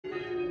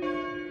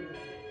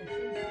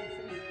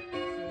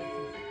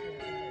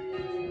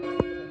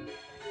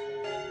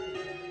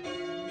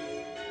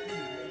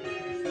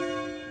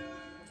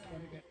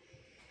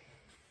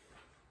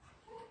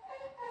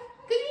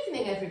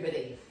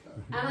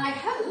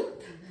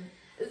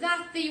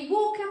that the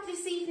walk up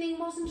this evening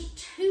wasn't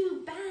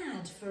too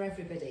bad for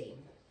everybody.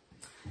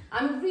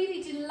 I'm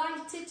really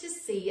delighted to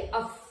see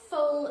a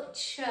full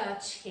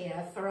church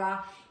here for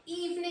our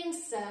evening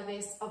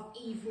service of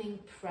evening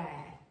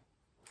prayer.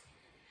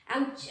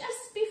 And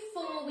just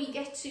before we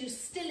get to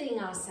stilling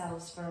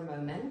ourselves for a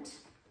moment,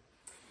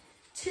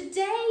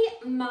 today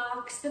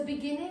marks the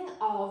beginning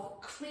of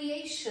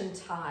Creation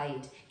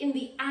Tide in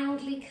the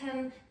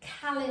Anglican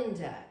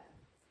calendar.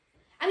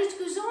 And it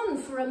goes on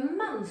for a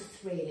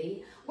month,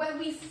 really, where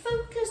we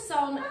focus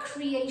on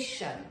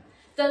creation,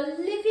 the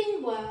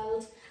living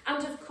world,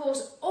 and of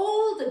course,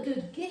 all the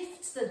good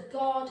gifts that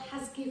God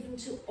has given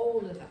to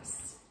all of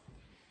us.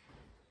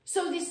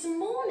 So this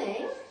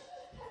morning,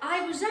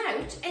 I was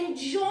out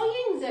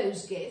enjoying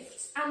those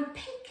gifts and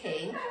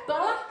picking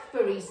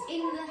blackberries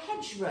in the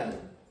hedgerow.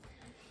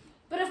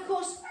 But of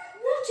course,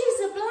 what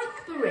is a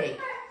blackberry?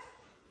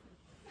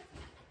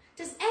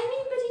 Does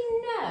anybody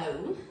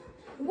know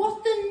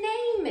what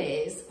the name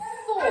is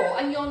for?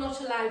 And you're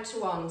not allowed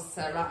to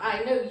answer.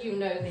 I know you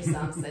know this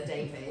answer,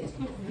 David.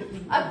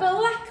 A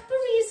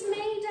blackberry is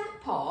made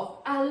up of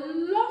a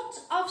lot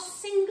of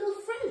single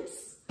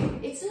fruits.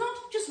 It's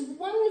not just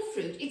one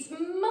fruit, it's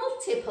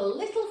multiple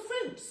little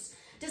fruits.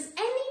 Does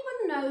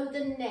anyone know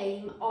the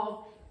name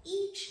of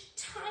each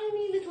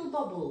tiny little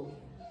bubble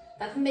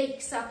that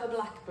makes up a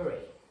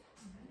blackberry?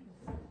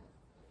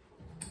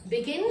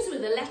 Begins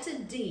with the letter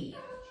D.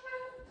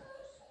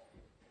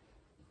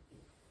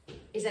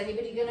 Is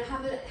anybody going to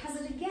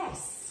hazard a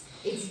guess?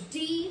 It's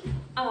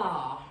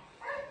DR.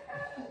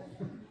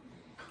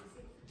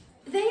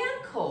 They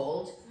are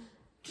called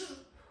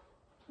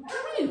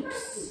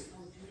drupes.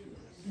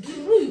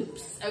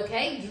 Drupes,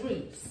 okay,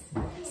 drupes.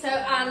 So,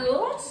 and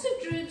lots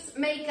of drupes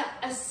make up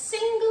a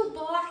single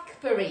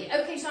blackberry.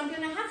 Okay, so I'm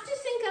going to have to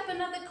think up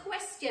another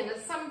question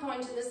at some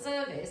point in the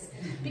service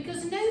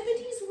because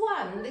nobody's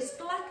won this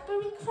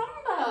blackberry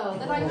crumble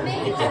that I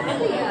made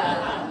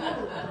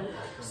earlier.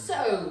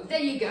 So, there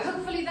you go.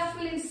 Hopefully that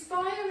will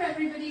inspire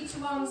everybody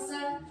to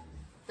answer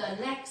the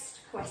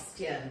next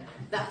question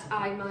that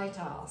I might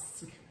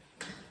ask.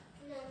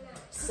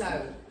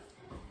 So,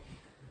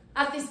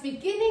 at this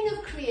beginning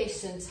of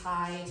Creation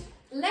Tide,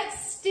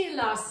 let's still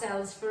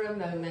ourselves for a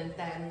moment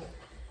then,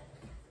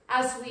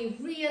 as we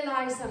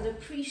realise and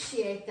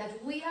appreciate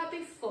that we are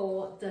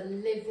before the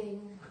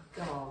living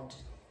God.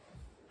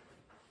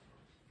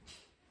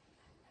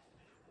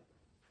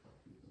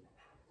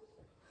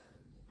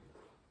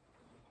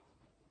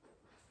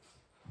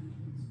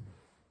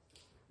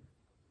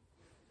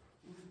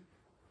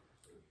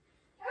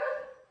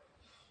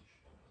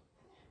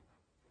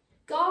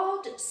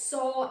 God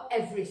saw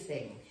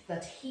everything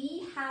that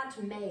he had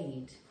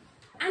made,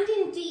 and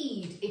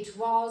indeed it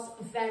was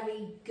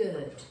very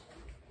good.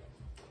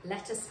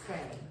 Let us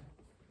pray.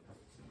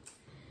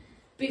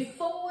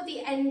 Before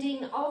the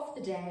ending of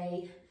the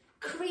day,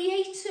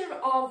 Creator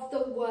of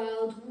the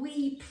world,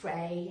 we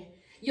pray,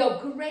 your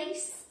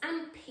grace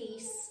and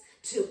peace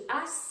to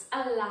us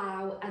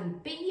allow,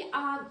 and be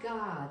our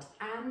guard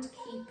and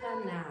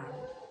keeper now.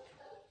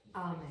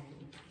 Amen.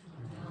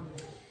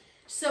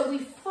 So we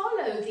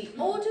follow the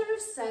order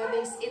of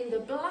service in the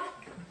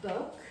Black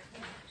Book,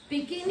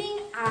 beginning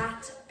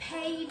at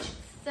page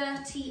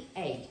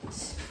 38.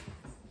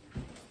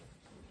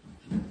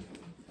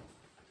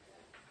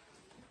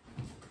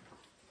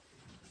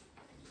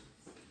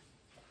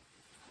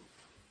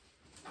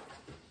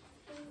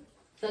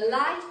 The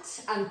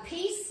light and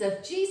peace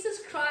of Jesus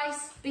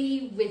Christ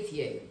be with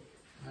you.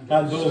 And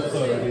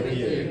also with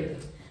you.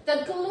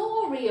 The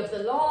glory of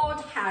the Lord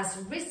has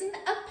risen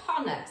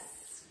upon us.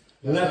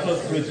 Let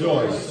us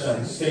rejoice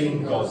and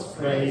sing God's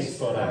praise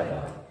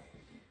forever.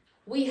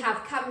 We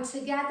have come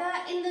together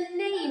in the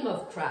name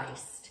of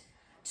Christ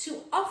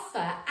to offer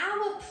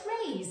our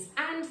praise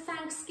and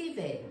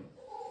thanksgiving,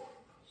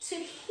 to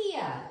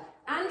hear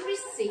and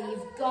receive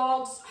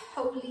God's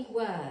holy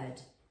word,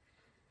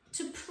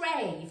 to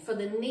pray for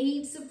the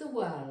needs of the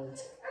world,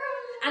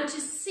 and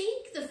to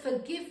seek the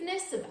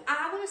forgiveness of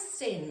our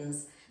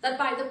sins, that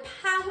by the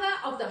power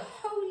of the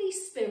Holy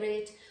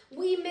Spirit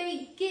we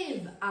may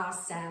give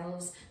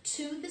ourselves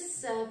to the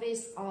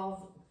service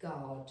of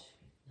God.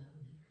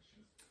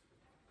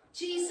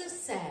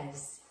 Jesus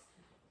says,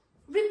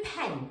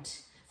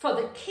 repent, for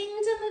the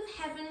kingdom of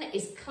heaven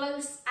is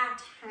close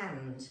at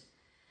hand.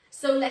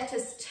 So let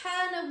us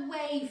turn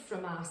away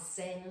from our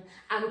sin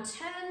and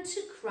turn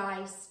to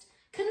Christ,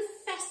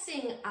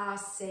 confessing our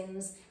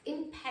sins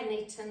in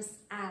penitence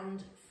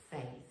and faith.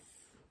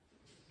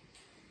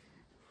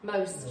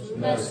 Most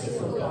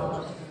merciful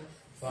God,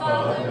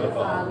 Father of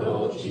our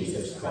Lord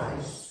Jesus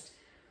Christ,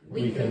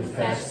 we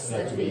confess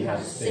that we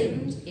have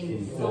sinned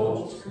in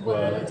thought,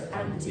 word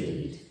and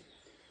deed.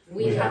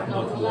 We have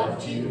not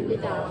loved you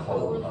with our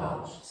whole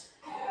heart.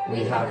 We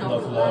have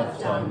not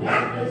loved our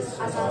neighbours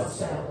as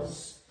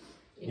ourselves.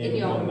 In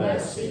your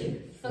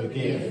mercy,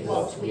 forgive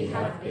what we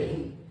have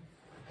been.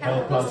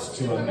 Help us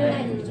to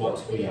amend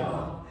what we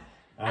are,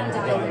 and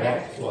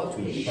direct what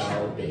we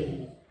shall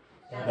be,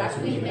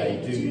 that we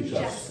may do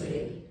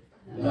justly,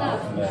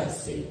 love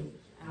mercy,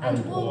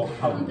 and walk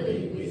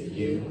humbly with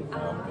you,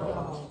 our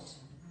God.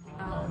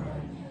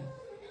 Amen.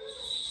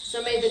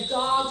 So may the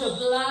God of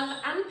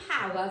love and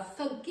power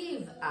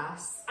forgive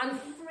us and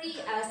free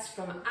us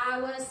from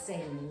our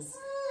sins,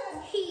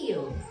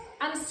 heal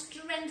and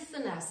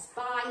strengthen us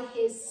by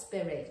his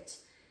Spirit,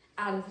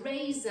 and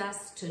raise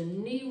us to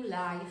new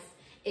life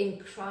in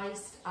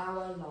Christ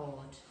our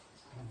Lord.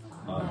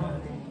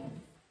 Amen.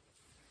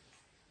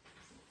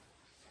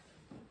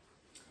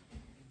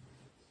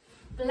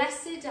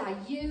 Blessed are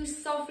you,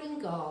 sovereign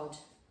God,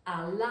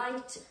 our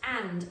light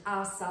and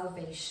our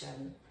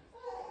salvation.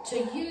 To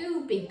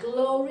you be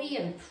glory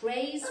and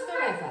praise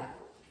forever.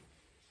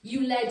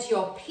 You led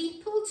your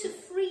people to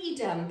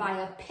freedom by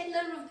a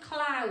pillar of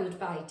cloud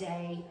by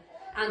day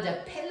and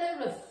a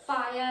pillar of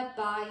fire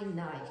by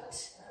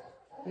night.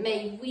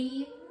 May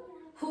we,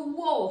 who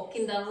walk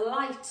in the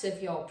light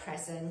of your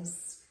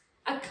presence,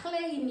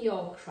 acclaim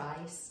your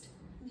Christ,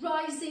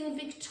 rising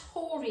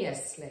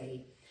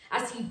victoriously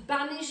as he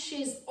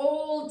banishes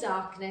all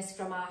darkness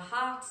from our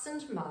hearts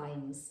and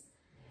minds.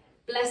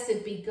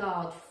 Blessed be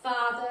God,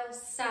 Father,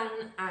 Son,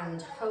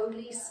 and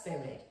Holy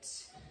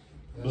Spirit.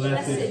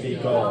 Blessed be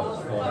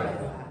God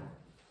forever.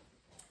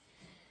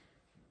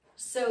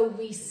 So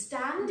we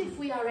stand if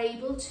we are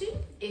able to.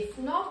 If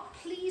not,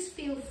 please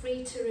feel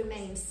free to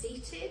remain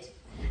seated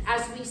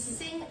as we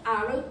sing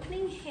our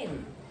opening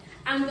hymn.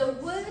 And the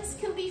words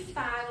can be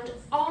found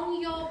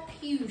on your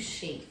pew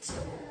sheet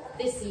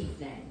this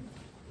evening.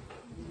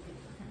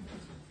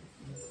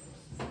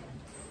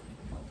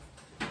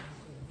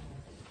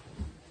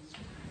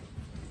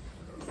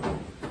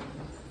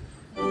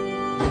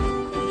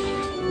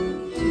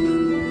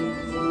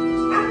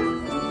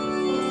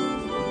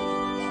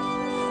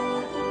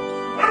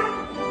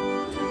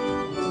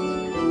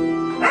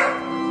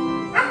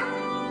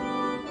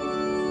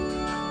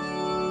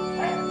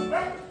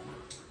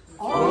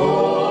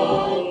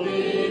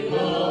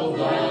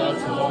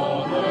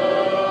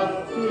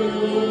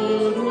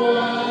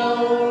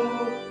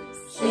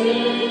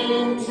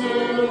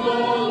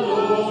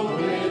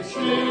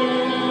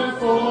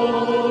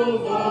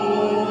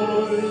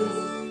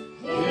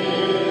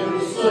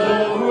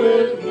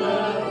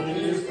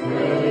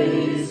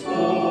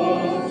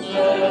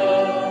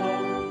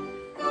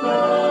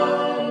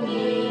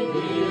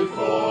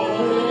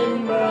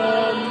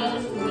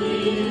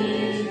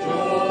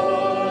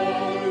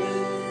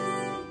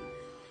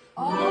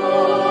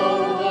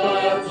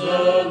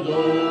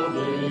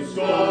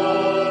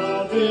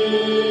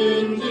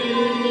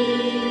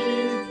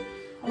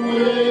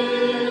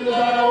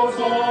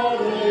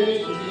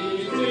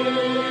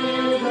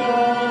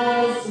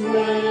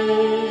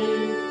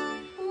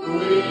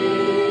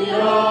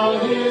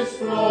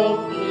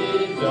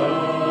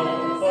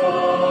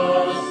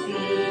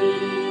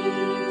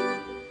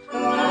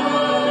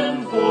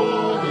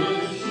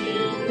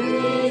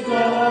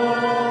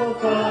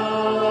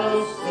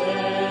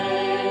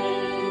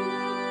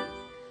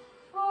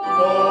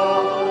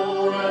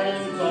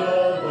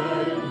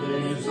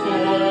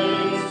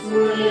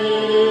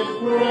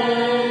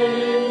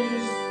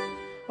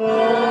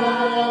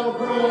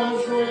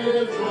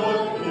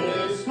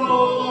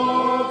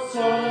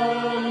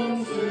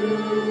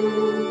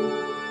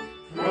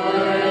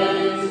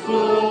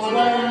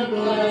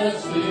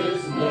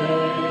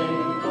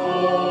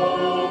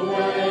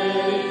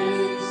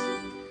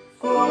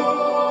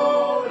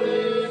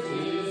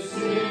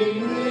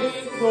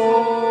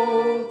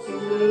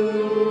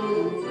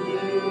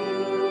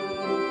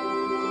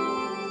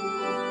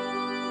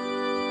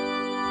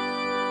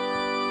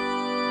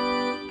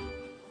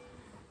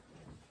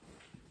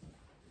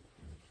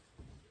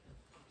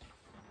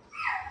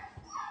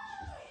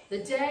 The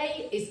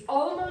day is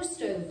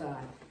almost over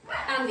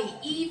and the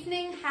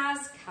evening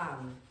has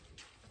come.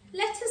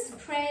 Let us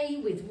pray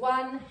with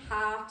one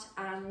heart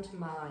and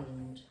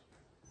mind.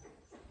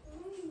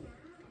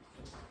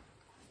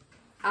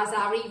 As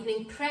our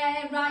evening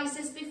prayer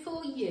rises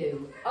before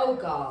you, O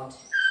God,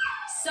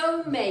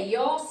 so may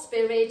your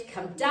Spirit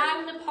come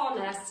down upon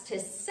us to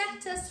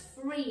set us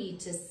free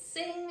to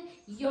sing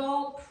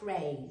your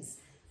praise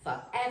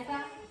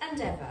forever and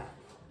ever.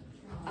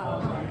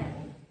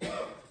 Amen.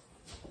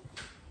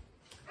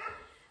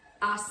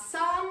 Our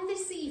psalm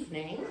this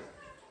evening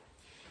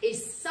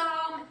is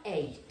Psalm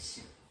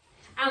 8,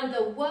 and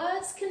the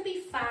words can be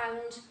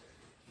found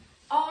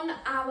on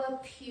our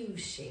pew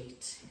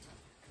sheet.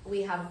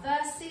 We have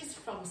verses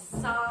from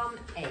Psalm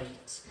 8,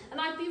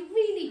 and I'd be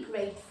really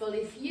grateful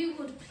if you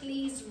would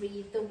please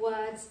read the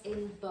words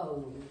in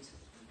bold.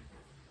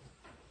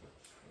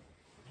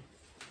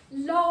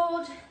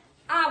 Lord,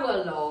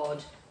 our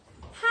Lord,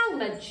 how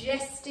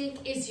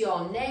majestic is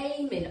your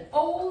name in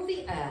all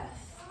the earth.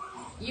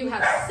 You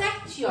have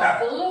set your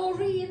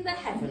glory in the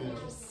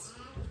heavens.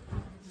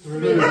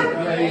 Through the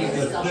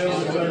praise of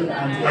children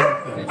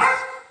and infants,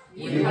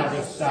 you have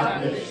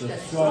established a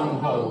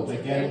stronghold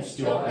against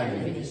your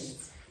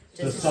enemies,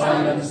 to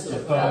silence the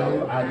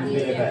foe and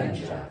the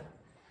avenger.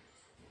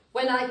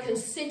 When I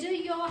consider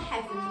your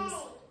heavens,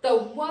 the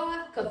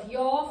work of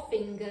your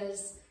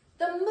fingers,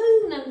 the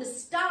moon and the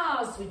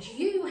stars which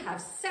you have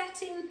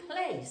set in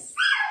place.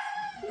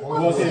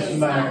 What is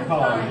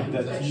mankind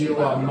that you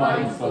are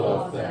mindful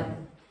of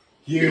them?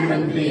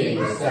 Human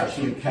beings that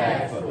you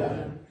care for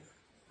them.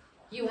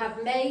 You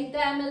have made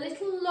them a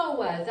little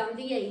lower than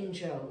the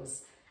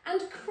angels and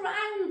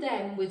crowned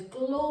them with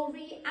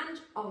glory and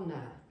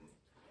honour.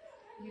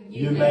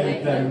 You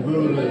made them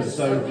rulers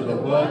over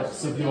the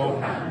works of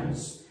your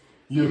hands.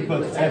 You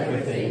put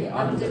everything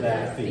under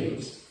their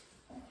feet.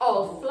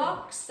 All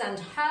flocks and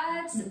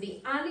herds and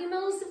the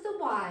animals of the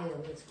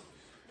wild.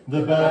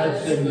 The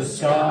birds in the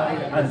sky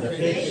and the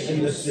fish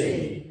in the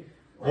sea.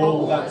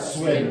 All that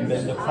swim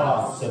in the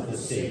paths of the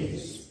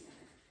seas.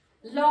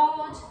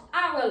 Lord,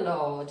 our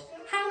Lord,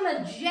 how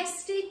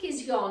majestic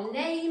is your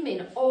name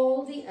in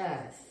all the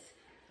earth.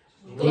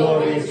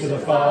 Glory to the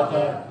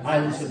Father,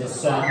 and to the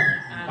Son,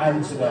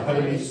 and to the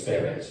Holy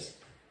Spirit,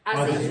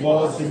 as it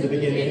was in the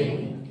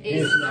beginning,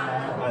 is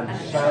now,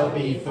 and shall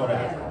be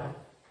forever.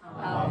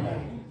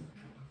 Amen.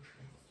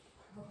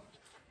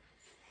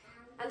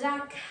 And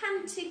our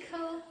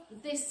canticle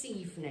this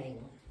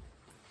evening.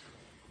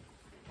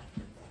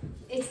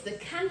 It's the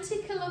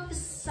Canticle of the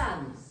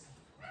Sun,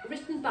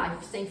 written by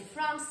St.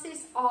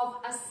 Francis of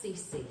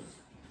Assisi.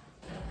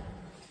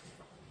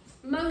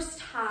 Most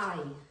High,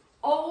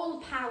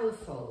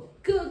 all-powerful,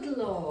 good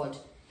Lord,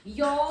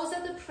 yours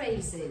are the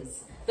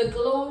praises, the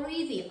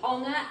glory, the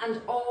honour,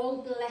 and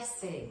all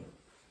blessing.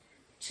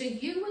 To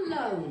you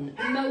alone,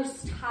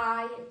 Most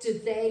High, do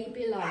they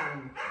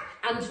belong,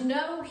 and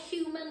no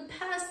human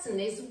person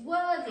is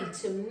worthy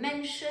to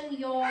mention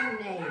your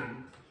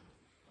name.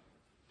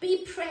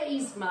 Be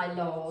praised, my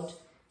Lord,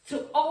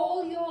 through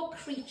all your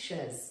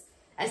creatures,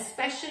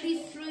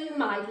 especially through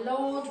my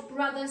Lord,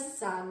 brother,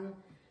 Son,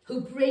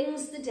 who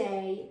brings the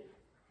day,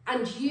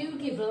 and you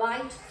give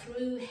light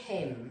through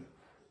him.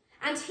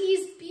 And he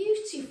is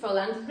beautiful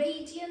and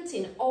radiant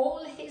in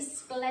all his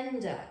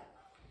splendour.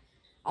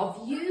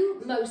 Of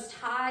you, Most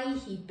High,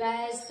 he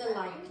bears the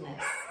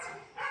likeness.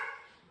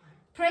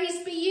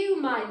 Praise be you,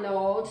 my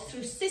Lord,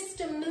 through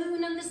sister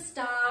moon and the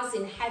stars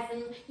in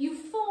heaven, you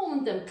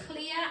formed them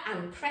clear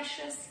and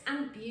precious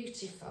and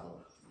beautiful.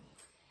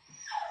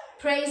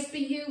 Praise be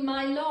you,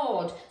 my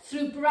Lord,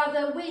 through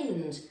brother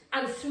wind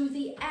and through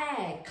the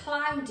air,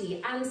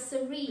 cloudy and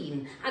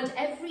serene, and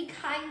every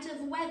kind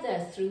of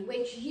weather through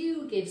which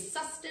you give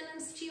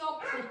sustenance to your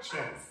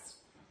creatures.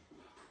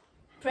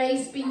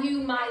 Praise be you,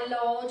 my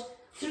Lord,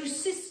 through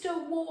sister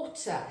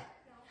water,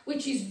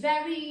 which is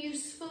very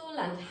useful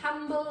and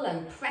humble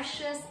and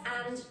precious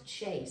and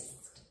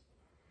chaste.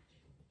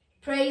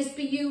 Praise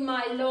be you,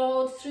 my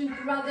Lord, through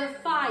brother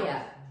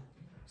fire,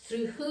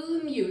 through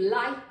whom you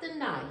light the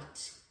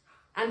night,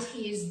 and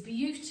he is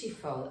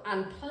beautiful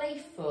and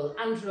playful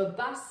and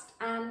robust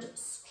and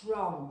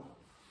strong.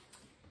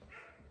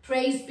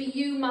 Praise be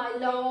you, my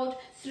Lord,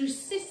 through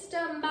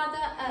sister Mother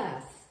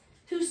Earth,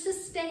 who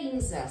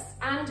sustains us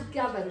and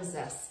governs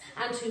us,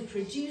 and who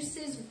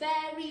produces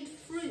varied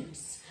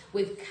fruits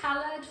with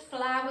coloured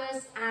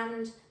flowers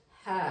and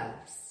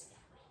herbs.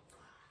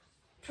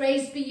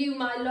 Praise be you,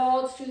 my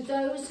Lord, through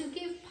those who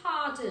give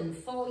pardon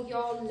for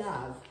your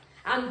love,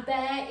 and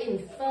bear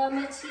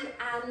infirmity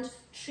and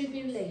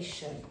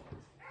tribulation.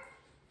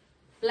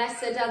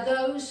 Blessed are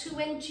those who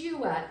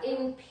endure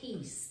in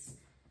peace,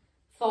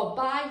 for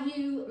by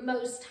you,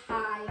 Most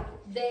High,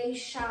 they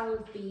shall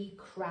be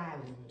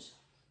crowned.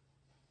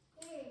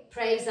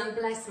 Praise and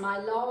bless my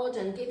Lord,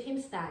 and give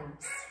him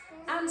thanks,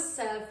 and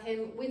serve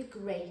him with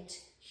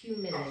great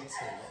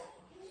humility.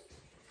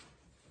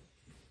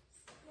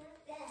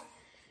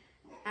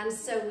 And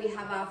so we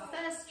have our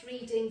first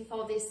reading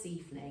for this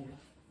evening.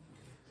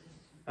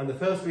 And the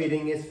first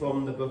reading is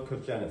from the book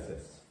of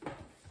Genesis.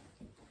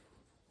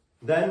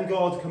 Then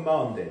God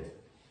commanded,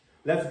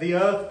 "Let the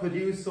earth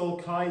produce all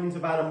kinds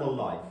of animal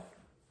life,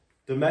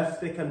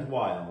 domestic and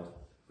wild,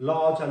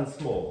 large and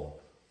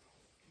small."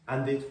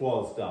 And it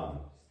was done.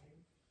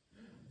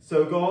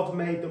 So God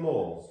made them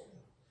all,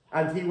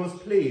 and he was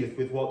pleased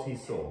with what he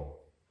saw.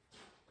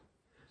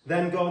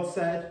 Then God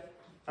said,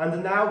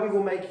 "And now we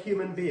will make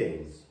human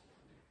beings,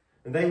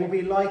 and they will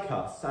be like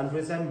us and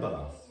resemble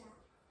us.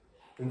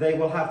 And they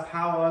will have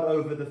power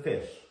over the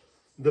fish,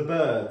 the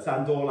birds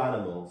and all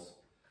animals,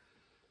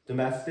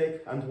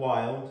 domestic and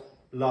wild,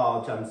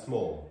 large and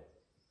small."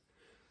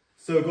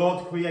 So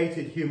God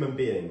created human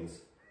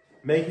beings,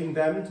 making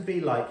them to be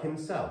like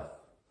himself.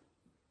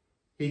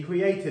 He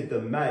created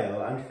them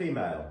male and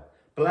female,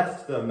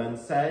 blessed them and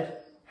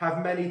said,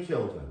 "Have many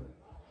children,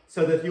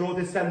 so that your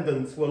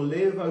descendants will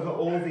live over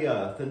all the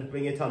earth and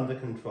bring it under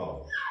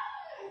control.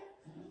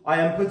 I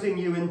am putting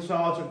you in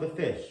charge of the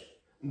fish,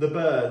 the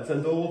birds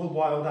and all the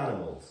wild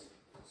animals.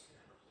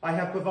 I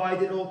have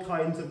provided all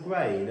kinds of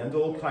grain and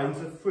all kinds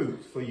of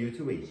fruit for you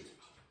to eat.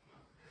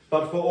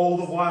 But for all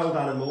the wild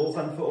animals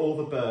and for all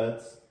the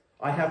birds,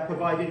 I have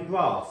provided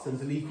grass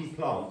and leafy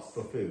plants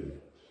for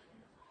food."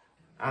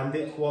 And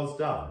it was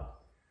done.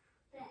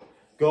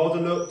 God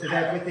looked at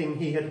everything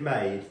he had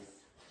made,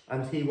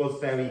 and he was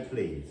very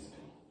pleased.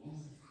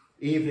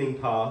 Evening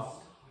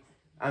passed,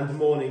 and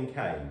morning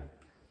came,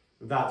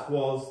 That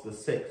was the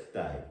 6th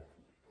day.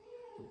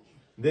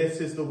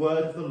 This is the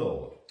word of the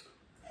Lord.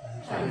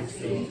 Thanks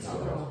be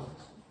to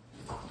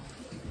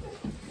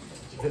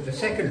God. The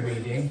second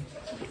reading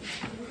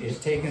is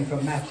taken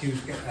from Matthew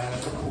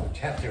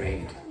chapter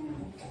 8.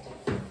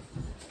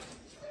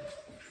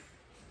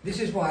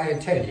 This is why I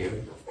tell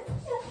you,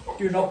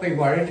 do not be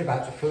worried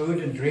about the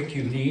food and drink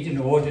you need in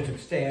order to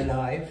stay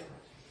alive,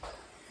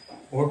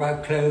 or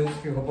about clothes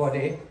for your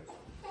body.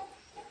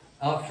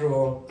 After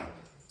all,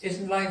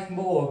 isn't life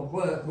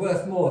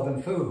worth more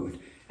than food?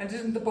 And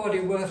isn't the body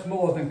worth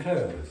more than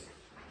clothes?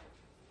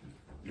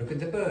 Look at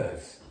the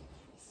birds.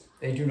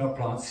 They do not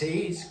plant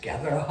seeds,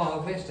 gather a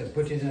harvest and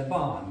put it in a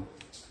barn.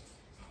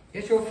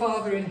 Yet your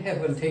Father in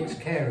heaven takes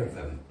care of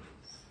them.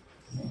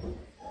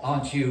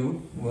 Aren't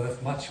you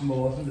worth much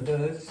more than the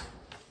birds?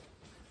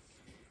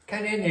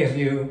 Can any of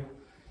you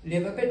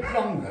live a bit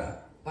longer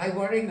by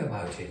worrying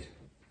about it?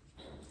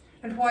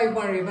 And why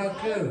worry about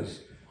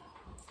clothes?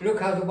 Look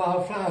how the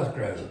wildflowers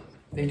grow.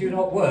 They do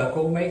not work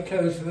or make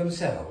clothes for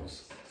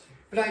themselves.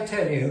 But I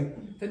tell you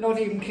that not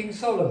even King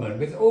Solomon,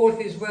 with all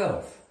his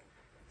wealth,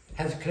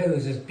 has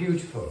clothes as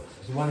beautiful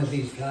as one of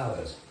these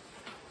flowers.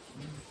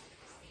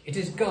 It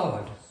is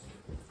God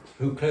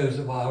who clothes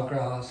the wild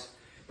grass,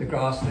 the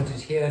grass that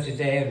is here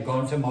today and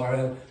gone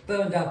tomorrow,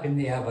 burned up in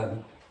the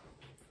oven.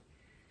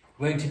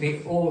 Won't it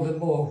be all the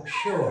more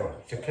sure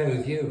to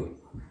clothe you?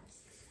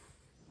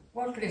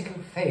 What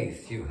little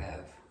faith you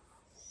have.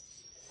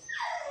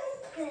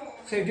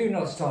 So do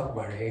not start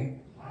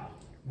worrying.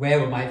 Where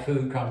will my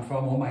food come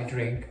from, or my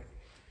drink,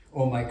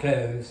 or my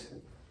clothes?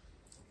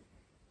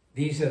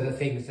 These are the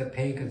things that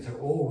pagans are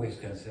always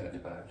concerned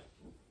about.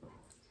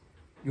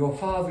 Your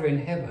Father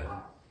in heaven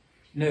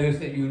knows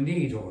that you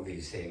need all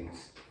these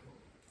things.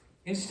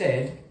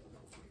 Instead,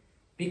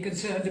 be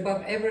concerned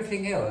above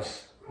everything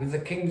else with the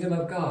kingdom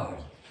of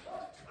God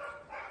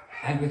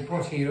and with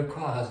what he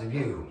requires of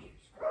you.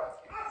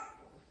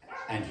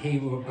 And he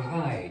will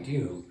provide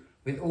you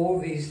with all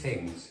these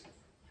things.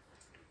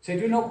 So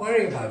do not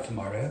worry about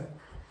tomorrow.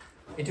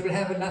 It will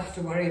have enough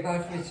to worry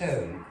about of its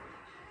own.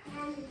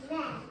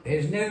 There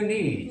is no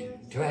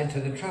need to add to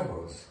the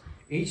troubles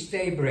each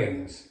day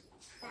brings.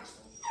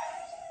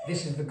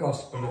 This is the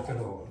gospel of the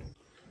Lord.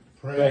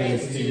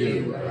 Praise to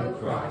you, O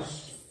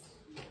Christ.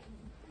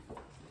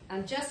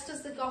 And just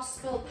as the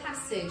gospel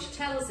passage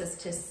tells us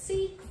to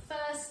seek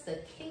first the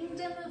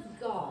kingdom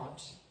of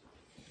God,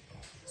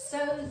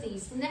 so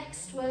these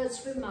next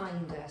words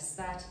remind us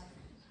that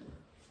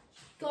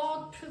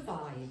God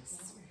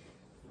provides.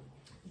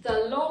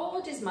 The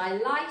Lord is my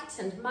light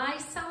and my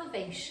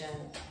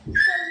salvation.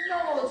 The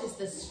Lord is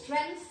the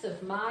strength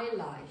of my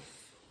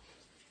life.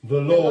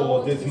 The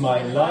Lord is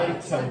my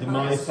light and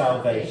my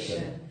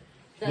salvation.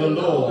 The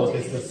Lord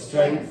is the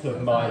strength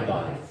of my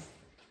life.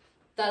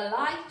 The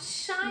light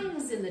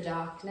shines in the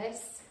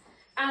darkness,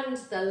 and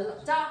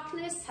the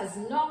darkness has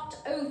not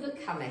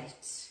overcome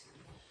it.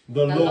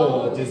 The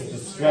Lord is the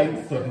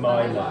strength of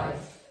my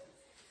life.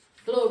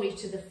 Glory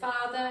to the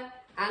Father,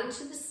 and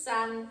to the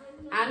Son,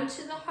 and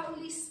to the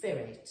Holy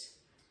Spirit.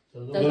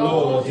 The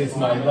Lord is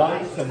my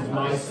light and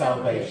my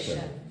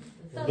salvation.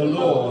 The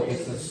Lord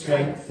is the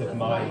strength of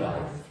my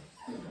life.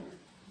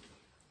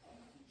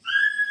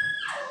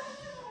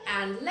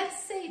 And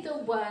let's say the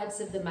words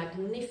of the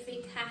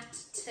Magnificat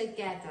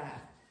together.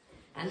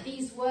 And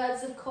these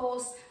words, of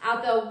course,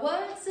 are the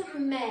words of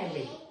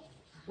Mary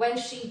when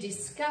she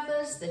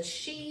discovers that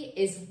she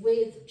is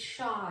with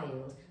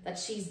child, that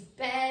she's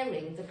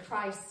bearing the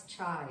Christ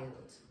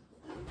child.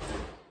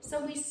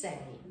 So we say,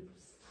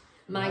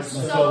 my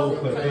soul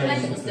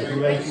proclaims the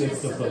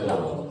greatness of the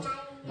Lord.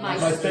 My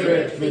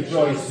spirit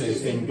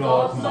rejoices in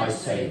God my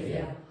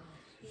Saviour.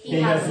 He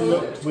has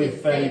looked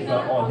with favour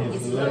on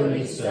his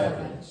lowly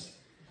servant.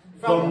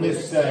 From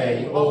this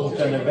day all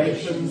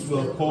generations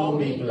will call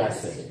me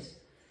blessed.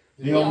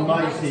 The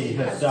Almighty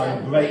has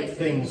done great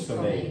things for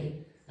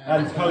me,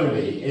 and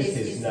holy is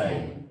his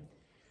name.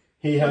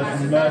 He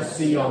has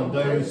mercy on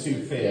those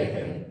who fear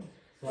him,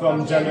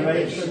 from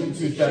generation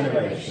to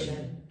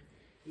generation.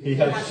 He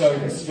has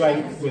shown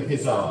strength with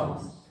his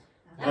arm,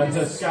 and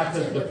has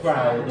scattered the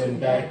proud in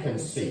their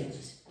conceit,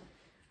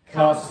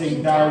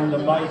 casting down the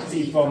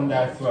mighty from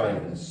their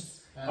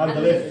thrones,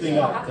 and lifting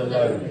up the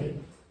lowly.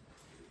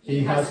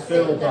 He has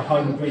filled the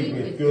hungry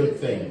with good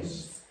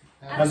things,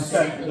 and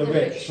sent the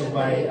rich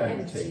away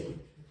empty.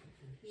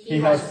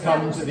 He has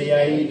come to the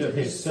aid of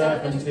his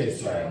servant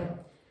Israel,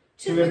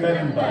 to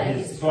remember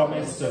his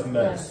promise of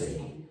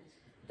mercy,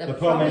 the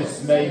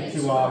promise made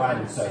to our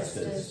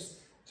ancestors,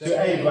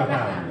 to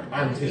Abraham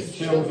and his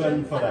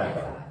children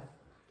forever.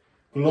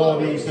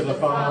 Glory to the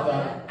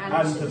Father,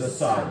 and to the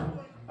Son,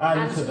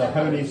 and to the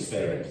Holy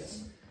Spirit,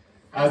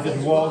 as it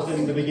was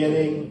in the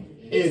beginning,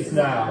 is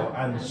now,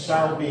 and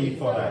shall be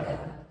forever.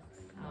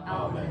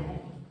 Amen.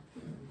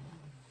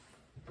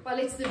 Well,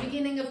 it's the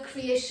beginning of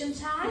creation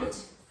tide,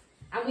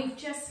 and we've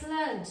just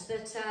learned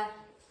that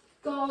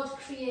God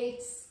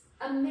creates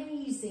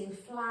amazing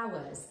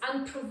flowers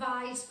and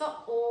provides for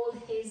all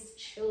his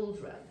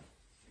children.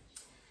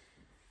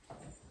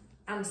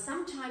 And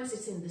sometimes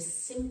it's in the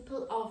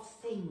simple of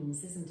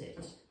things, isn't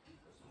it?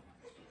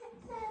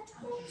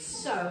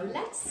 So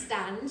let's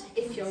stand,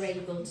 if you're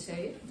able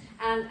to,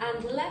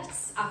 and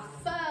let's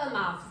affirm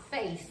our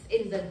faith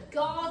in the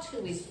God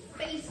who is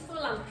faithful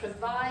and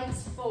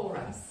provides for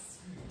us,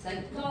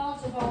 the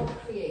God of all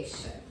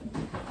creation.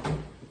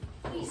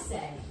 We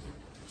say,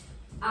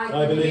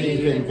 I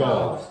believe in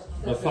God,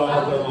 the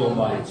Father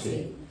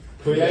Almighty,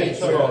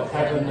 creator of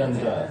heaven and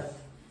earth.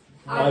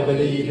 I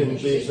believe in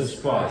Jesus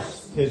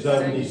Christ, his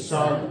only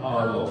Son,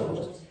 our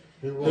Lord,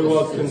 who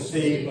was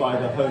conceived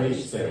by the Holy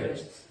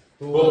Spirit,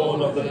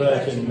 born of the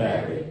Virgin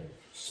Mary,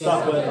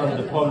 suffered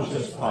under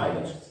Pontius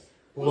Pilate,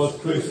 was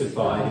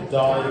crucified,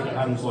 died,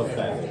 and was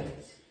buried.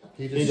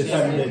 He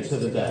descended to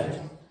the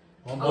dead.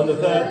 On the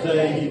third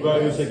day he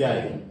rose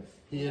again.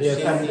 He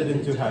ascended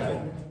into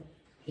heaven.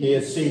 He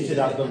is seated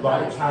at the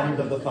right hand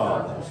of the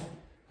Father,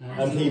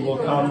 and he will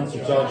come to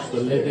judge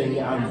the living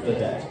and the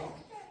dead.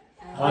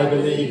 I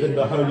believe in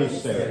the Holy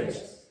Spirit,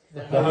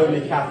 the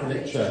Holy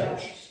Catholic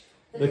Church,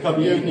 the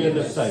communion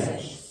of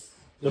saints,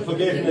 the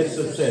forgiveness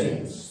of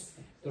sins,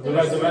 the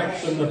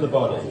resurrection of the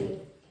body,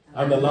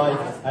 and the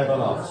life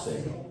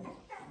everlasting.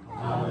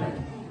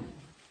 Amen.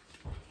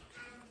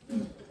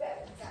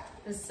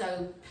 And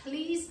so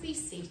please be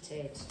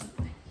seated,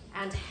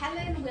 and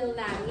Helen will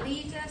now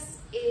lead us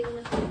in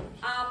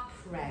our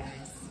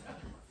prayers.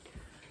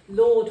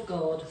 Lord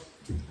God,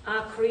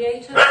 our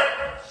Creator,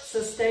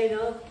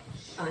 Sustainer,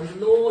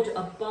 and Lord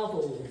above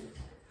all,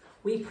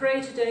 we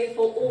pray today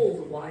for all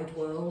the wide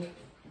world,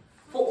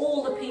 for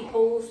all the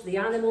peoples, the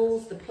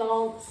animals, the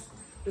plants,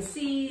 the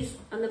seas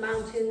and the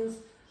mountains,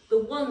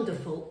 the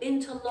wonderful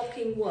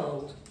interlocking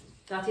world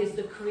that is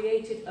the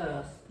created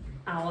earth,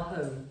 our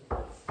home.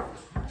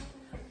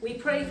 We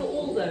pray for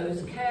all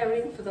those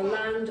caring for the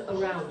land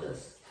around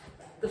us,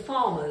 the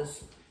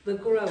farmers, the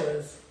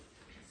growers,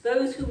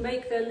 those who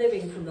make their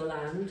living from the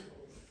land,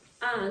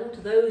 and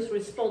those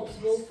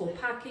responsible for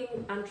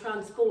packing and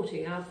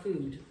transporting our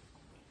food.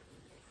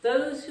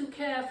 Those who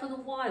care for the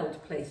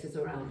wild places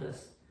around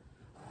us,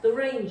 the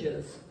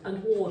rangers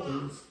and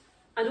wardens,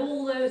 and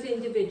all those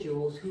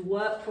individuals who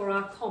work for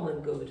our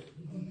common good,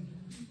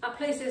 at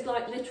places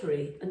like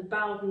Littery and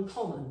Bowden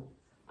Common,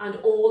 and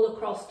all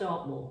across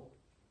Dartmoor.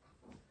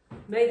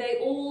 May they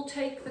all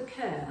take the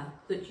care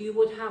that you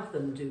would have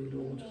them do,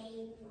 Lord.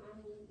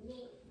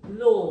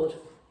 Lord,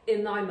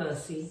 in thy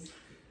mercy,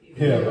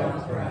 Hear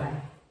our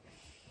prayer.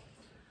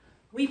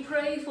 we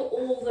pray for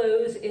all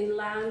those in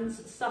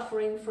lands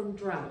suffering from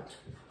drought,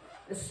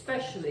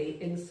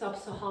 especially in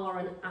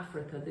sub-Saharan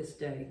Africa this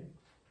day.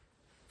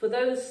 For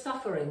those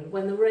suffering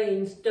when the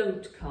rains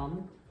don't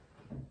come,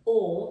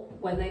 or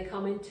when they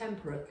come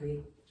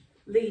intemperately,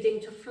 leading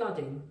to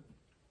flooding.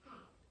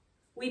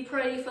 We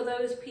pray for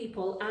those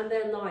people and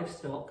their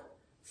livestock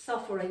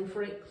suffering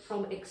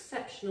from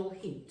exceptional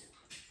heat,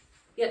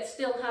 yet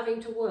still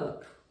having to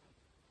work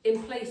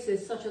in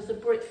places such as the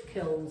brick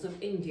kilns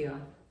of India,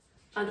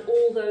 and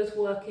all those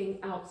working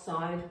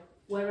outside,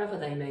 wherever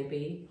they may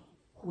be,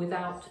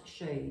 without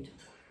shade.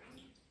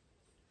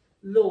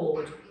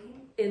 Lord,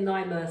 in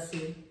thy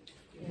mercy,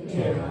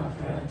 Hear our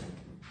prayer.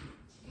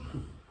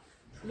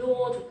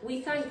 Lord,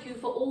 we thank you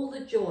for all the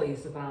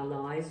joys of our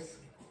lives,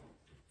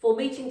 for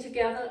meeting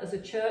together as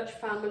a church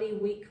family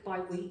week by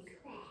week.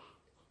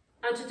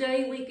 And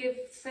today we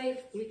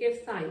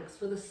give thanks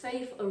for the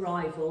safe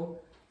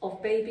arrival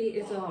of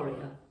baby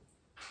Isaria,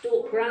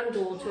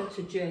 granddaughter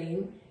to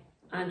Jane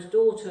and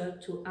daughter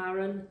to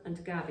Aaron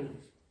and Gabby.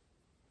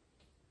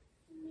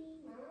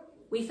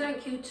 We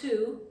thank you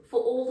too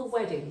for all the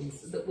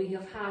weddings that we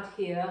have had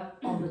here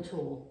on the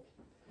tour.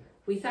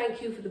 We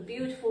thank you for the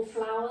beautiful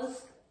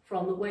flowers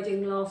from the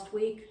wedding last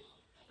week,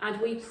 and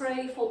we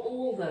pray for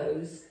all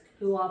those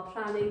who are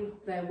planning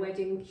their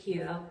wedding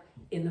here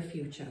in the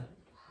future.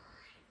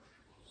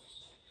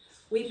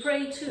 We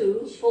pray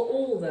too for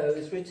all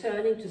those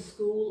returning to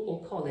school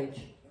or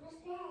college,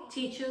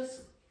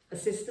 teachers,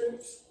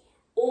 assistants,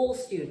 all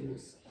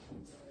students,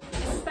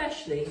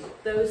 especially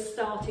those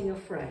starting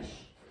afresh,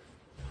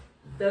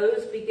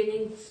 those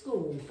beginning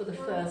school for the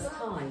first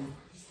time,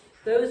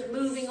 those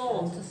moving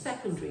on to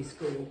secondary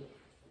school,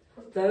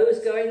 those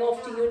going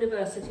off to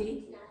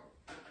university,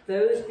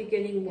 those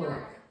beginning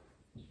work.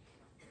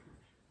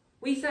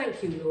 We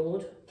thank you,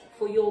 Lord,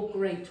 for your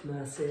great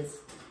mercies,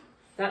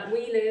 that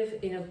we live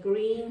in a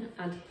green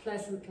and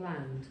pleasant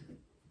land.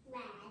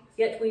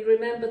 Yet we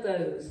remember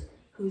those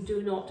who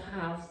do not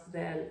have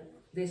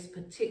this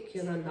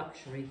particular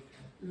luxury.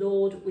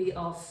 Lord, we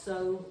are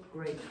so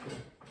grateful.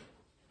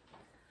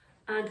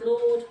 And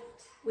Lord,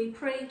 we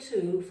pray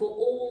too for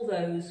all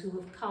those who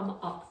have come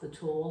up the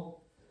tour,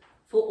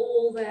 for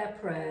all their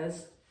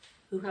prayers,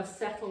 who have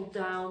settled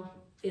down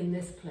in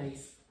this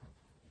place.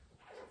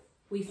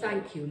 We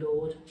thank you,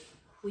 Lord.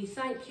 We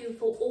thank you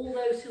for all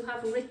those who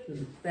have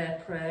written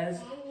their prayers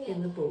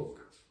in the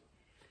book.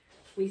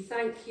 We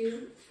thank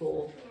you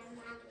for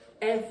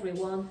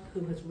everyone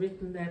who has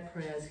written their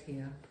prayers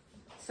here.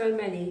 So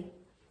many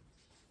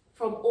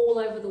from all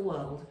over the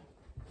world.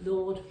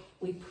 Lord,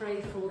 we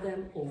pray for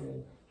them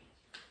all.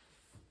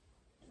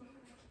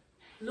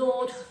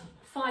 Lord,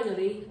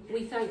 finally,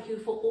 we thank you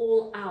for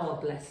all our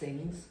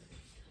blessings.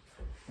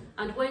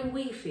 And when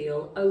we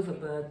feel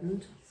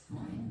overburdened,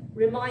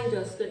 remind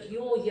us that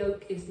your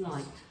yoke is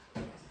light,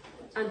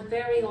 and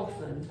very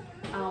often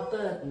our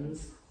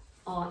burdens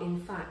are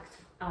in fact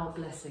our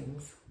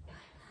blessings.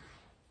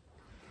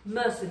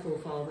 Merciful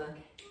Father,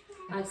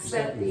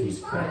 accept these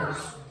prayers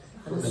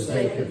for the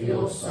sake of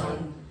your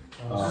Son,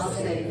 our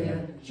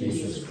Saviour,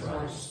 Jesus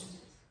Christ.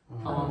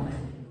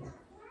 Amen.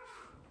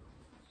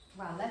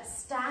 Well, let's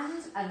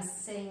stand and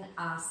sing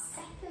our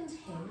second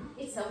hymn.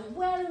 It's a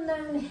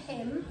well-known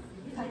hymn,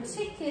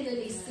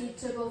 particularly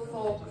suitable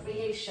for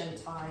Creation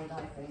Tide,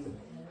 I think.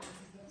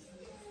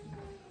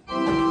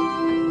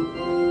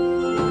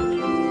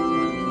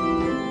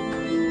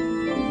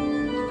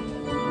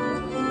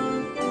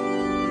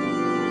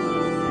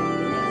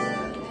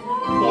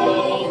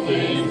 All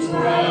things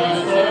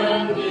bright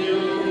and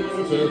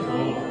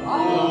beautiful,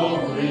 all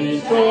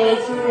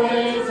creatures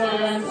great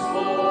and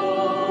small,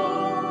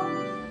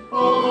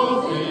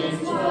 all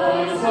things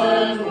bright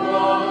and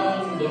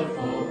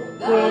wonderful,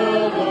 the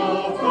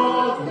Lord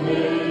God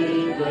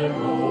made them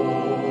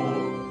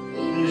all.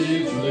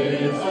 Each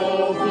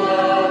little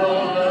flower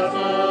that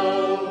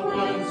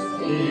opens,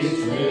 each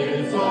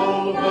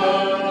little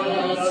bird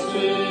that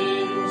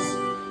sings,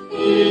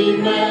 He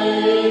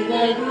made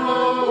them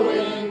grow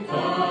in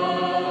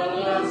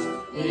colours,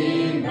 He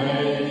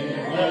made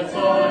their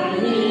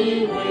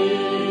tiny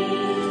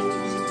wings.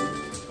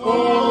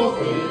 All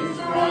things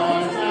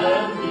bright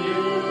and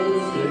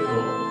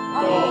beautiful,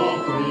 all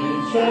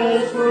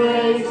creatures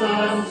great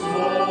and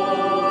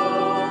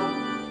small,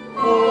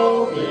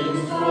 all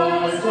things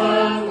bright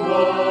and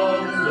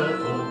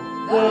wonderful,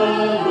 the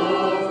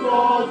Lord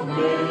God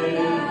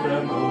made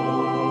them all.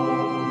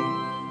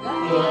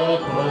 The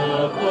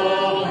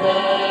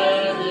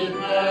purple-headed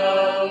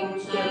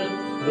mountain,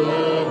 the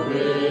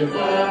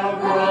river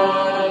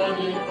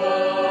running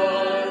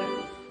by,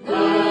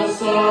 the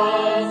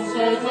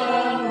sunset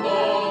and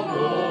the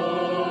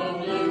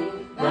morning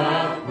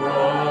that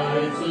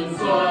brightens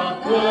up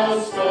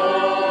the sky.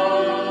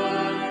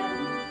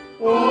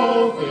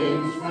 All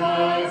things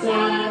bright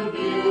and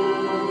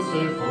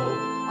beautiful,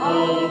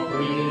 all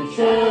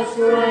creatures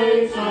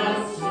great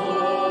and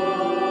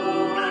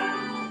small,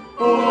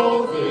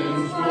 all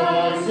things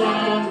bright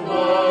and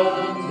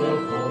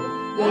wonderful,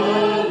 the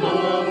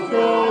Lord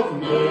God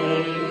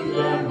made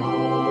them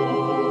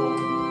all.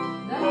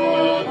 The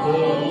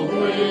cold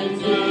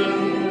wind in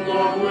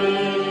the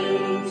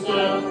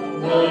winter,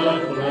 the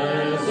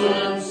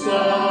pleasant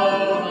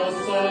summer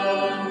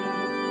sun,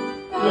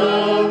 the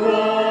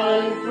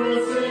ripe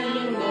fruits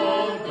in the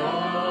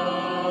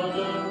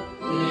garden,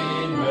 He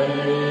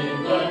made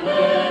them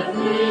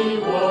every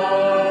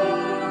one.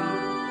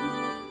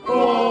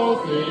 All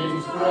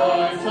things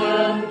bright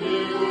and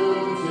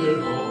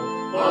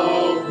beautiful,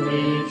 all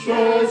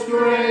creatures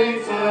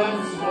great and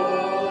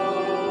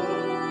small,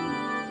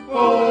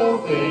 all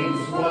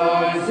things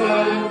wise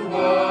and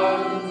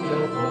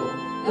wonderful,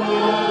 the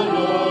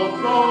Lord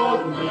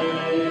God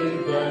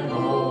made them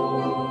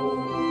all.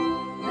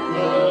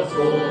 The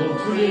tall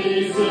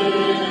trees in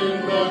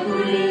the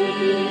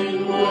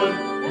greenwood,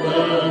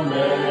 the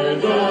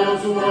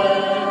meadows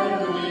where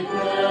we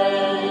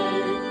play,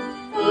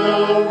 the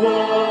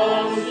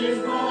rushes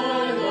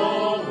by the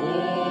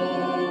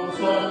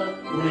water,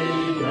 we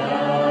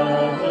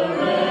gather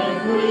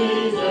every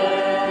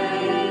day.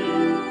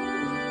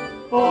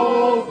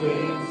 All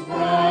things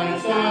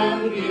bright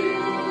and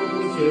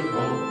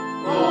beautiful,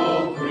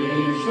 all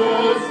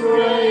creatures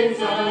great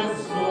and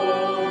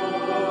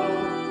small,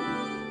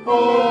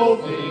 all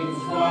things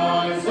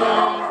wise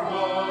and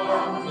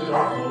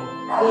wonderful,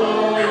 the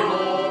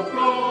Lord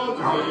God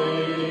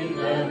made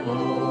them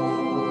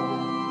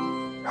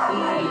all.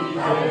 He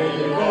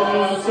gave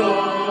us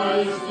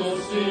eyes to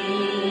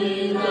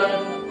see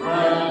them,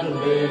 and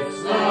lips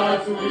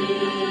that we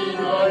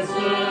might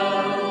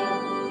tell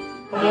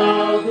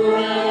how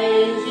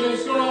great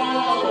is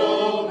God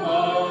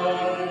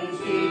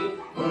Almighty,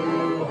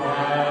 who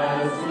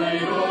has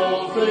made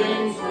all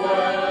things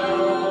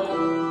well.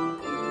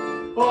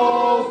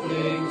 All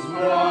things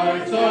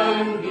bright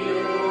and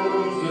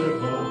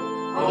beautiful,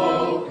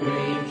 all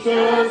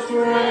creatures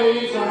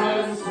great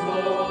and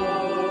small,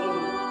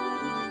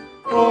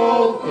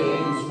 all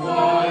things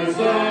wise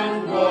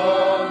and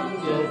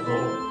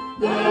wonderful,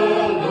 the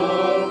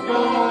Lord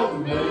God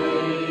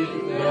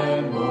made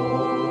them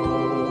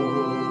all.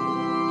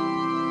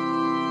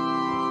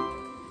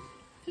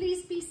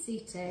 Please be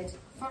seated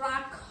for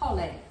our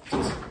collect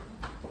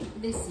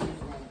this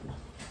evening.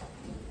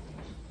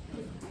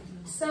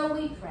 So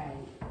we pray.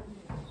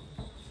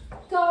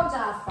 God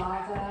our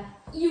Father,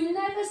 you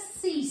never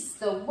cease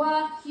the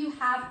work you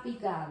have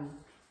begun,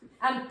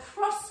 and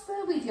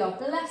prosper with your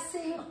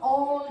blessing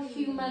all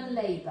human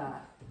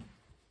labour.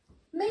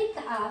 Make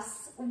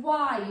us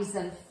wise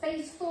and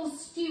faithful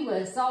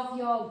stewards of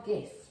your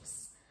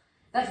gifts,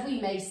 that we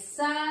may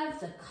serve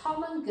the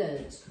common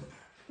good,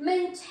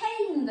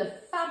 maintain the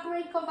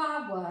fabric of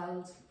our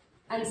world,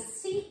 and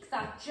seek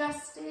that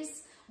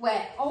justice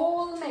where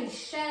all may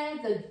share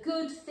the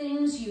good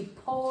things you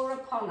pour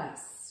upon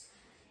us.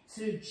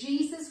 Through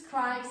Jesus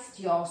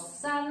Christ, your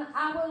Son,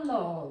 our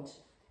Lord,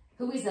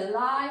 who is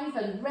alive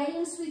and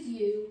reigns with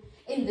you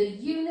in the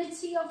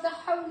unity of the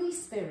Holy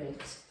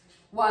Spirit,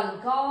 one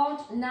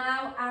God,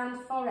 now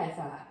and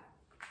forever.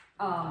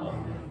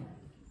 Amen.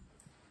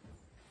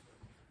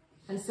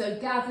 And so,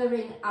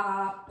 gathering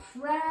our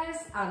prayers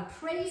and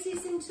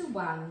praises into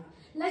one,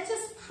 let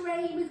us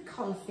pray with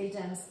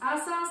confidence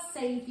as our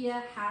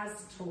Saviour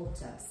has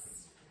taught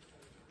us.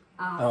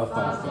 Our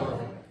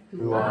Father,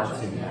 who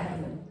art in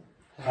heaven,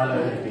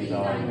 hallowed be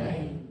thy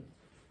name.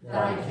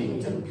 Thy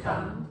kingdom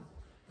come,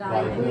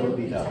 thy will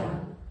be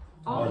done,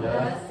 on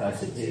earth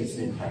as it is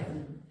in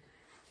heaven.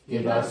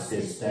 Give us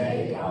this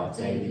day our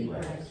daily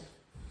bread,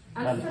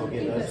 and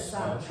forgive us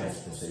our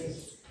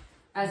trespasses,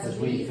 as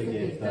we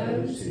forgive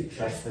those who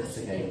trespass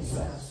against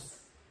us.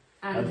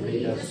 And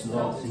lead us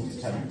not into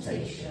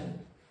temptation,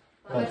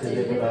 but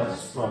deliver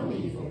us from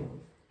evil.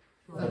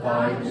 For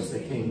thine is the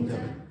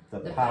kingdom,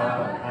 the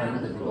power and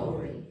the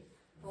glory,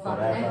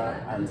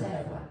 forever and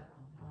ever.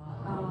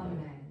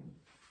 Amen.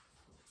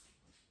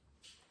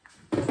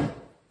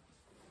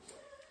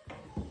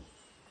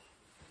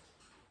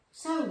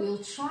 So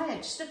we'll try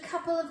just a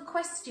couple of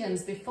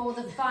questions before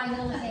the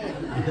final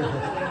hymn.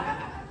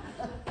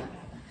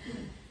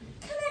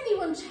 Can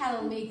anyone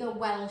tell me the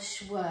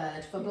Welsh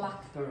word for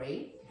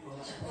blackberry?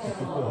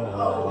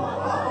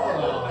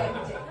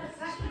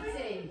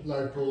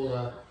 No,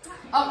 Paula.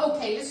 Oh,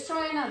 okay, let's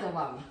try another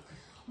one.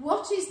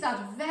 What is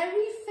that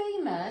very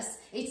famous,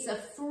 it's a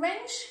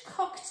French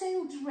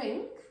cocktail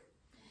drink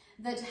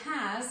that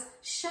has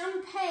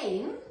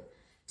champagne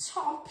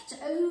topped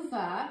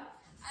over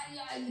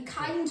a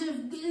kind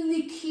of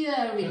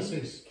liqueur-y.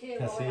 Cassis.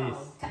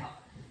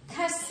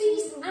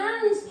 Cassis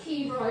and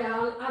Key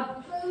Royale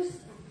are both...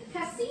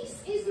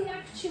 Cassis is the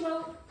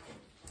actual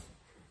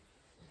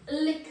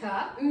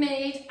liquor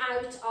made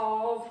out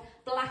of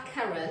black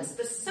currants,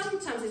 but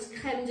sometimes it's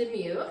crème de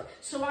mûre.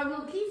 So I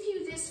will give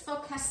you this for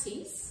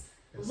Cassis,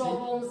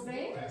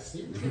 Robonsberg.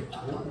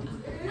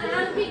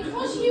 And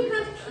because you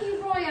had Key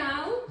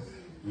Royale,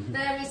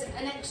 there is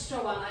an extra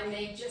one I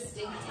made just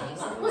in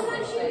case. Was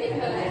that you,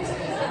 Nicolette?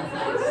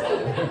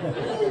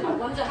 I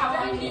wonder how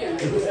I knew.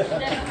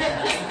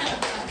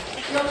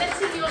 You're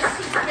letting your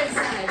secrets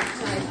out,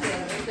 I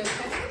think.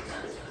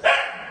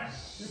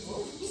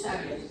 So,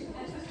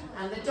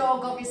 and the dog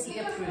obviously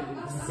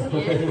approves.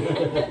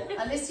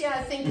 Alicia,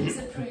 I think he's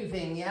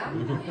approving, yeah?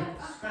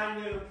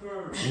 Spaniel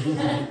approves.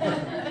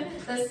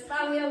 The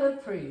spaniel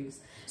approves.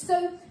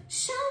 So,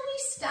 shall we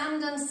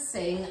stand and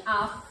sing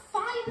our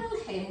final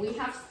hymn? We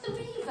have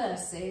 3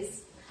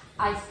 verses,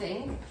 I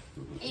think.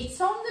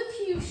 It's on the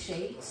pew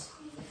sheet,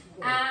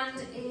 and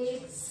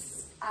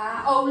it's,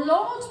 oh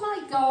Lord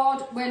my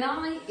God, when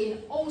I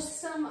in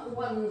awesome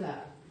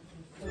wonder.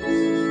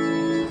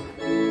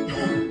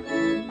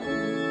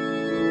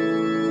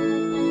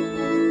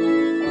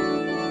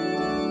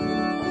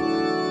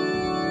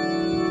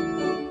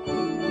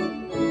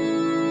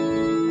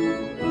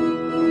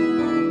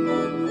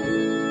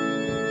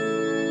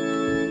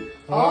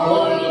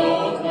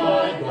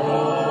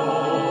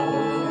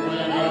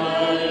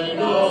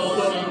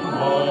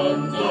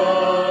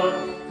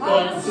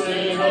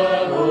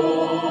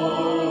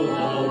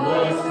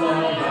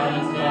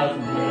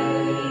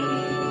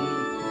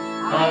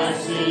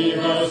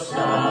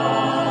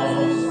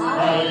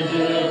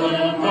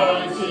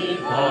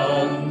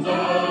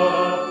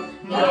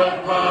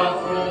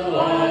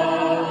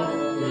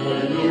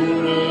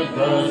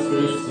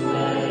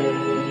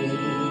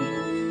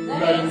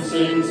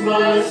 Sings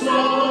my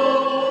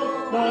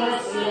soul, my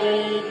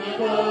Saviour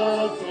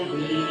God to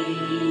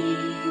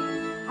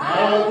thee.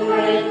 How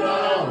great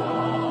thou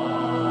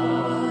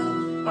art,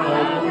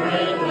 how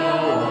great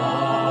thou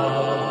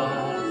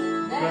art.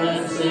 Then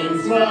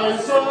sings my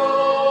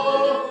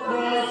soul,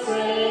 my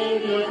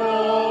Saviour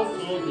God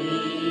to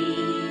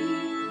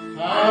thee.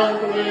 How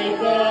great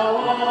thou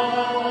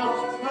art,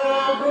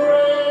 how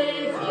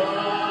great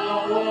thou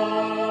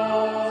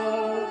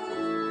art.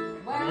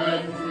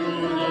 When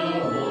through the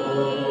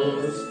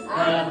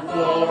and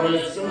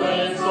forest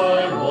glades I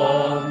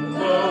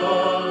wander,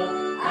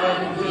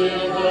 and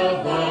hear the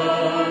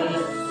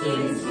birds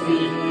sing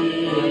sweetly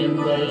in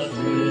the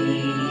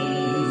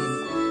trees.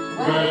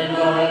 When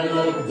I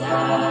look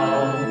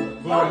down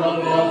from a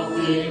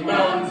lofty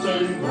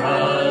mountain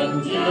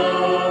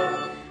grandeur,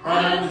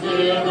 and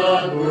hear the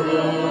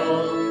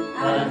brook,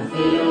 and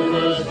feel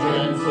the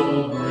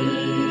gentle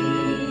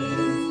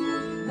breeze,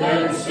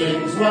 then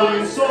sings my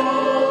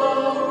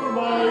soul,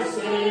 my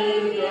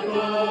Saviour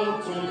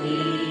God to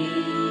thee.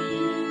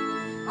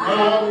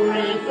 How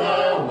great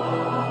thou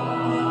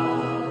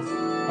art,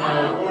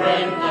 how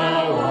great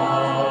thou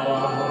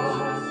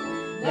art.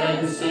 Then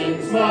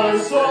sings my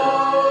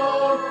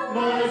soul,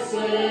 my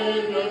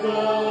Saviour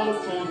God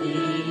to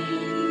thee.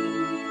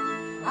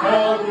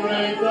 How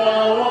great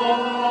thou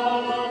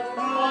art,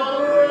 how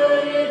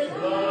great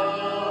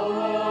thou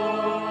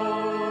art.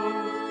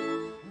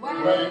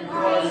 When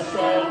Christ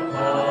shall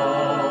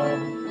come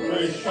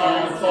with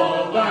shouts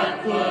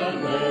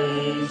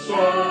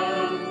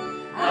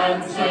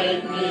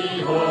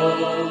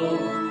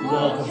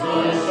what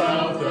joy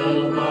shall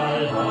fill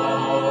my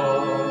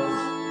heart.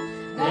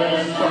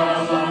 Then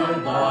shall I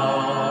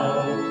bow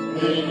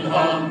in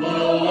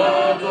humble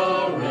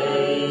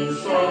adoration,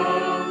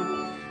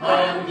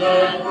 and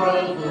then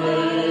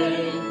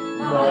proclaim,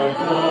 my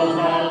God,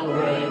 how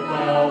great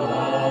thou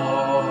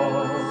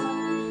art.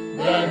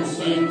 Then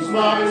sings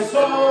my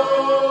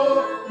soul,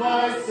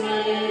 my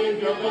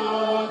Saviour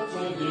God,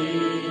 to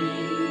thee.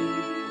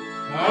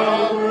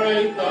 How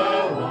great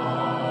thou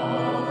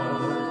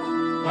art,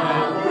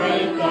 how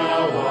great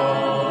thou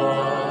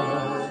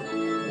art.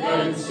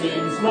 Then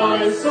sings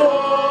my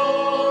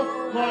soul,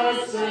 my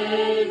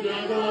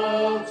Saviour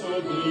God,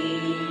 to thee.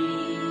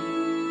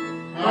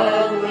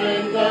 How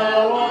great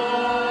thou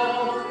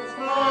art,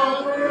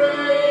 how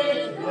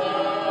great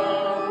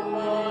thou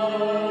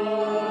art.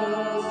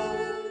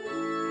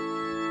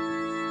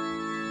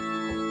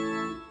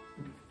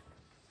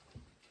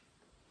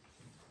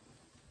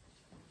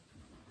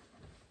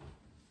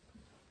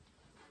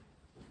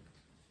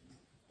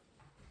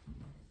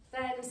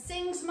 Then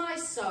sings my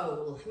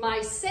soul,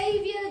 my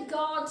Saviour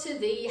God, to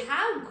thee,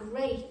 how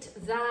great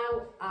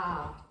thou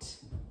art.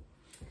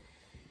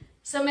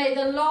 So may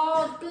the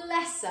Lord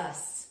bless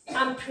us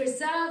and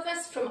preserve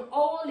us from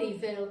all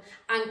evil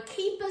and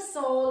keep us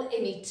all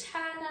in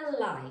eternal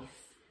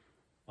life.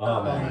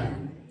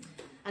 Amen.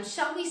 And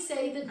shall we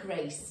say the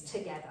grace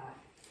together?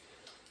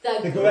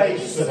 The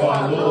grace of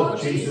our Lord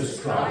Jesus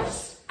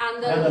Christ,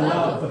 and and the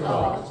love of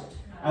God,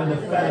 and the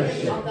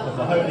fellowship of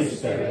the Holy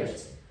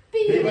Spirit,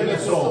 be with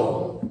us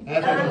all,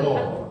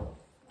 evermore.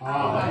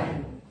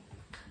 Amen.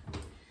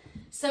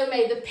 So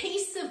may the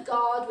peace of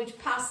God, which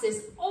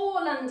passes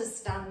all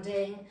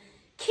understanding,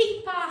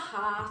 keep our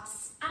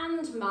hearts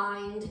and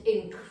mind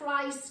in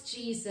Christ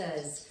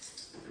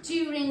Jesus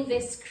during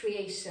this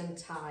creation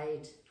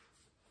tide.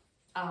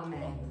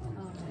 Amen.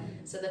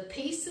 Amen. So the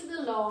peace of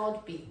the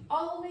Lord be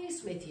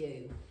always with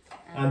you.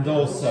 And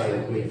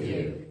also with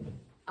you.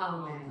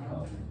 Amen.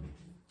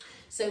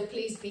 So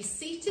please be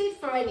seated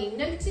for any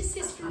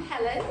notices from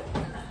Helen.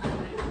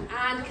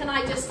 And can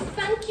I just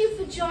thank you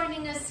for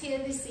joining us here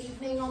this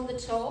evening on the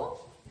tour.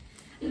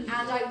 And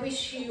I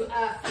wish you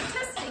a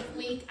fantastic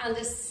week and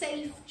a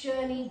safe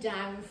journey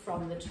down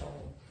from the tour.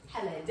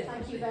 Helen,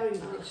 thank you very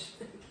much.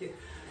 Thank you.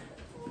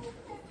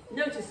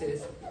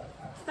 Notices.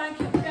 Thank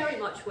you very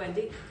much,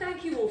 Wendy.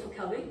 Thank you all for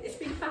coming. It's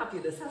been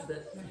fabulous, hasn't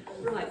it?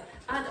 Right.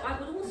 And I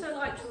would also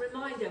like to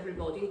remind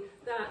everybody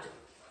that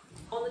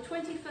on the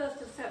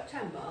 21st of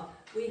September,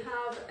 we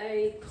have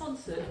a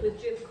concert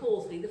with Jim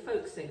Causley, the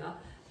folk singer,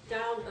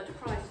 down at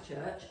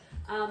Christchurch.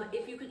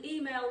 If you can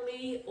email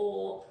me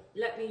or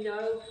let me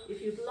know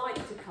if you'd like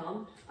to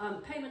come.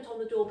 Payment on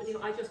the door, but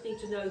I just need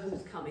to know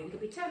who's coming. It'll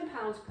be £10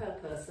 per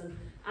person,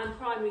 and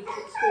primary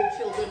school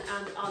children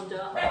and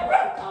under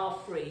are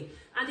free.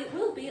 And it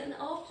will be an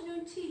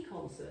afternoon tea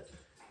concert.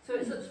 So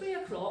it's at 3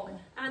 o'clock,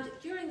 and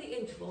during the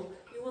interval,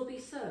 you will be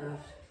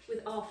served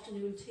with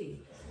afternoon tea.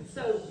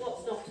 So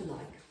what's not to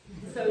like?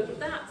 So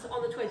that's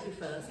on the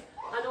 21st.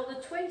 And on the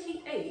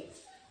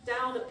 28th,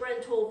 down at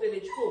Brenthall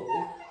Village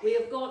Hall, we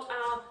have got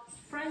our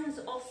Friends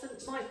of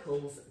St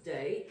Michael's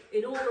Day,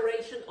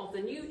 inauguration of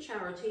the new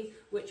charity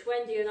which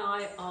Wendy and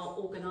I are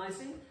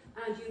organising,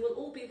 and you will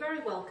all be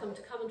very welcome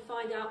to come and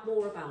find out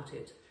more about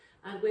it.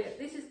 And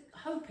this is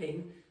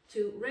hoping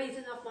to raise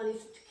enough money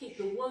to keep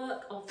the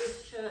work of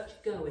this church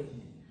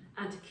going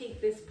and to keep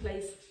this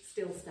place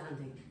still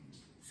standing.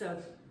 So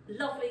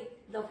lovely,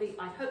 lovely.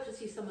 I hope to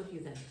see some of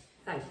you then.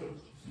 Thank you.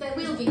 There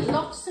will be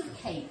lots of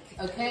cake,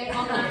 okay,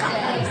 on that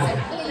day, so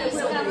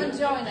please come and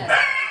join us.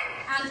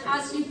 And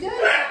as you go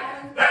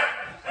down,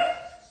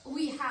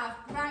 we have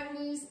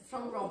brownies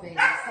from Robin,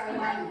 so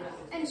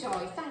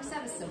enjoy. Thanks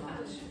ever so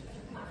much.